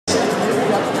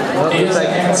looks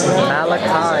like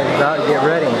Malachi is about to get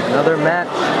ready. Another match.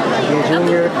 Be a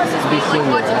junior, to be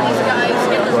senior. But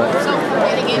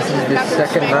this is the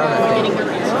second round, I think.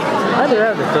 I did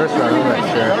have the first round, I'm not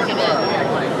sure.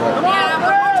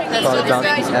 Probably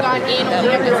bounce to epic.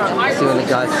 See when the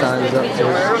guy signs up to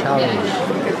his challenge.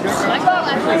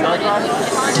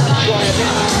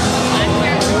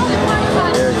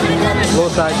 There's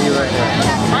both sides of you right now.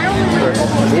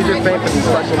 These are framed for the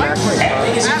special match.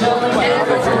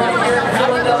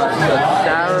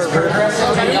 Sarah versus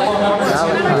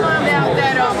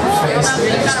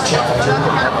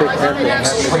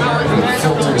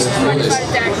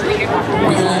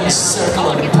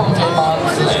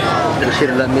They should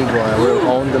have let me go. I would have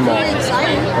owned them all. That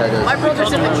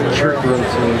is trick room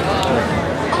team.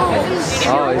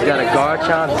 Oh, he's got a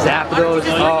Garchomp, Zapdos.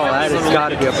 Oh, that has got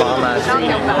to be a bomb ass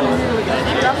team.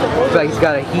 Looks like he's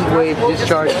got a Heat Wave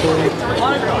Discharge team.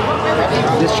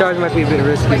 Discharge might be a bit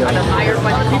risky though.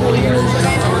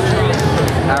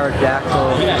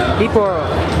 Aerodactyl. People are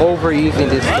overusing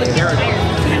this team.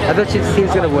 I bet you this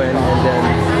team's gonna win and then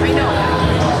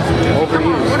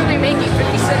overuse. What are they making?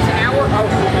 50 cents an hour?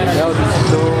 That would be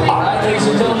so. Alright, ladies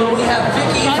and gentlemen, we have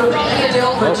Vicky from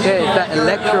okay, it's that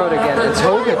Electrode again. It's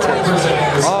Togetic.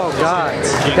 Oh god.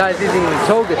 The guy's using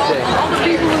Togetic.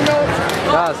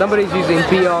 God, somebody's using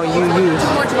B-O-U-U.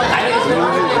 I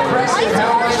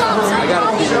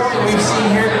gotta see this. We've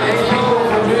seen here people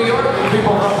from New York,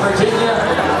 people from Virginia,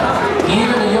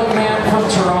 even a young man from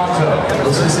Toronto.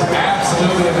 This is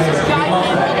absolutely amazing. We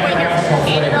love that.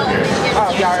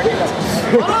 Oh, you already know.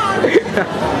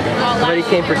 Somebody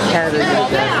came for Canada.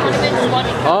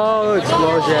 Oh,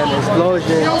 explosion,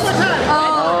 explosion.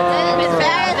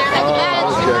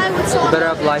 Better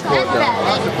have life orb though.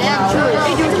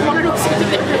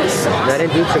 That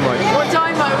didn't do too much. One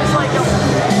time I was like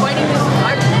fighting this.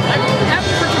 I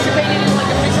haven't participated in like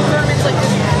official tournaments like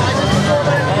this. I just before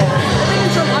that. I think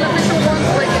it's some unofficial ones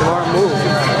like. Smart move.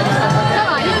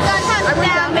 I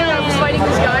went down there. I was fighting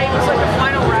this guy. It was like the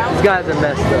final round. These guys are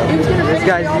messed up. This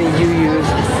guy's using UUs.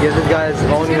 The other guy's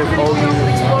only with OUs.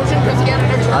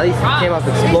 At least he came off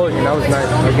explosion. That was nice.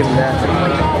 I'll give him that.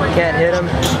 Can't hit him.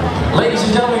 Ladies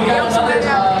and gentlemen, we got another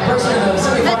person in the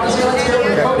semi-finals here. Let's go to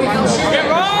the podium.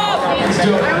 Let's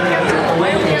do it.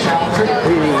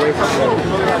 Completely wasted.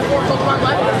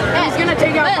 He's gonna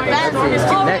take out my strongest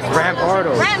team. Next,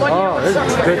 Rampardo. Oh, this is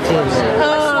a good team.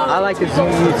 I like this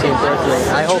UU team personally.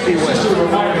 I hope he wins. I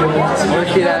want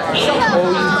to see that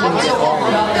OU team get all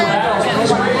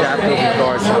Zapdos and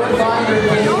Garchomp.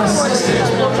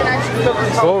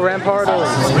 Go Rampardo.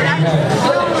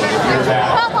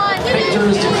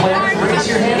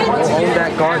 Own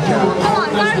that Garchomp.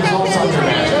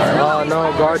 Oh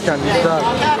no, Garchomp, you suck.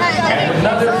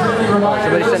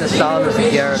 Somebody sent a Solomon to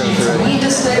Gyarados already.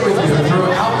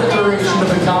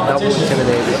 That was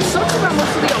intimidating.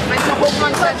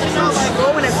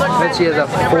 Bet she has a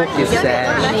focus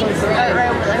sash.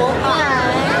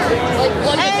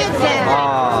 Oh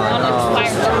no.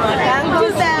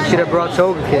 Should have brought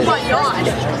Togekiss. Oh my god.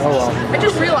 Oh well. I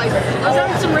just realized I was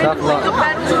having some random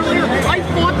battles earlier. I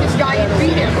fought this guy and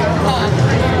beat him.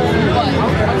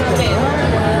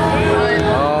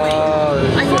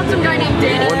 I fought some guy named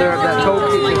Danny. I wonder if that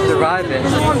Togekiss can survive it.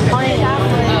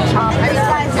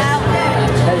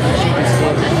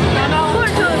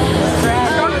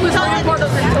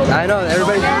 I know,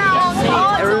 everybody's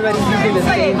using the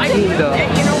same team though.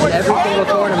 Every single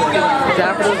tournament.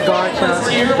 Zapdos Garchomp,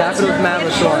 Zapdos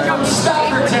Mammothorn,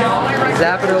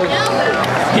 Zapdos.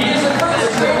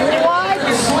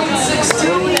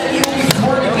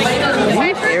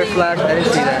 Air Slash, I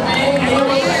didn't see that.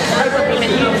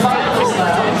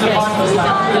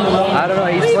 I don't know,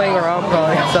 he's playing around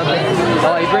probably or something.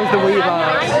 Oh, he brings the weave on.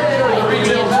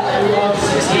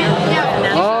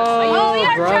 Oh,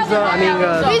 Bronza, I mean,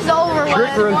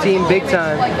 Trick Room team big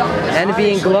time.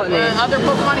 Envy and Gluttony. Other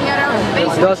Pokemon he had out.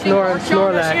 Dust Snore and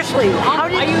Snorlax. Seriously, how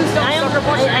did you use I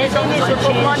think it should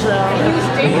change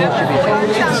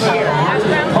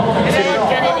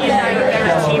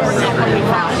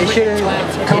It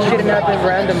shouldn't have been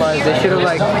randomized. They should have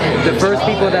like the first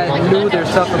people that knew their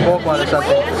stuff from Pokemon or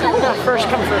something. First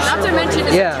come first. Not to mention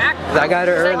his attack. I got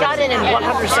it early. I got it in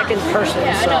 100 seconds person.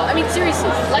 Yeah, so. I mean seriously.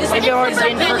 Like, if you already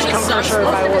been first come first serve,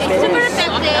 I would be.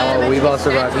 Oh, we've all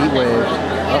survived Heat Wave.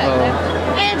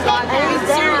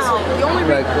 The only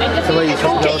way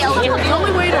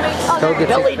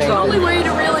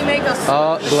to make really make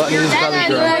Oh, Gluttony's Belly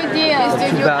Drum.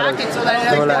 Two battles.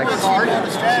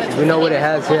 We know what it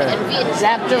has here.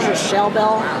 Zapdos or Shell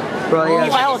Bell. Bro, yeah.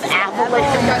 Weavile with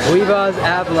Avalanche. Weavile's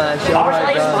Avalanche. Oh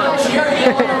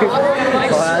my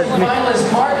god.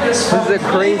 This is a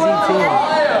crazy team.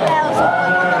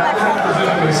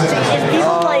 If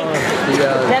people like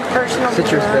that person over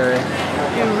Citrus Berry.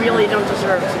 you really don't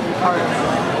deserve to be part of the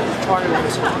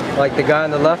tournament. Like the guy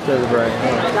on the left of the brain.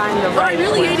 The guy on the right. I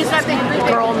really hate is that thing. The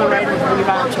girl on the right with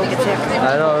Weavile and Togetic.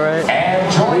 I know, right?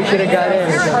 We should have got in.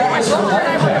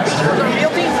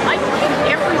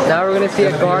 Now we're gonna see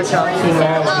a Garchomp team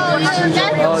on.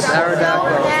 Oh, it's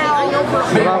Aerodactyl.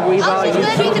 Come on,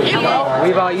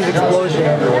 Weavile, use Explosion.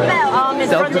 His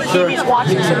friends at TV's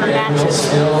watching some of the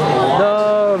matches.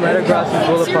 No, Metagross is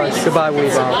Bullet Punch. Goodbye,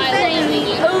 Weavile.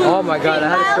 Oh my god, I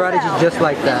had a strategy just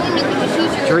like that.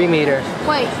 Dream Eater.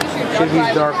 Should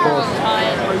use Dark Pulse.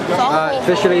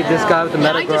 Officially, this guy with the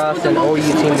Metagross and OU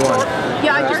Team 1.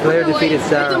 Yeah, I just player defeated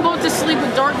Sarah. Put them both to sleep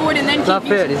with Dark Void and then It's not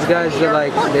fair. These guys are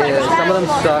like, some of them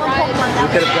suck. We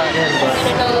could have gotten in, but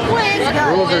the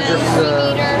rules are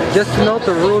just to note,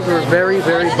 the rules were very,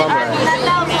 very bummer.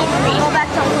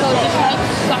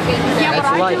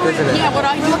 That's life, isn't it? Yeah, what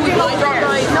I do is I drop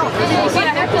my... No, see,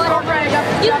 I have to drop right.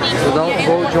 So don't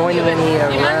go join in any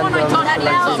random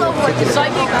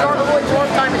Psychic, Dark Void, Dwarf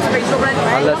Time, and Space Red.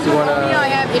 unless you want to Yeah, I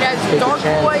have. It has Dark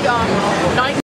Void.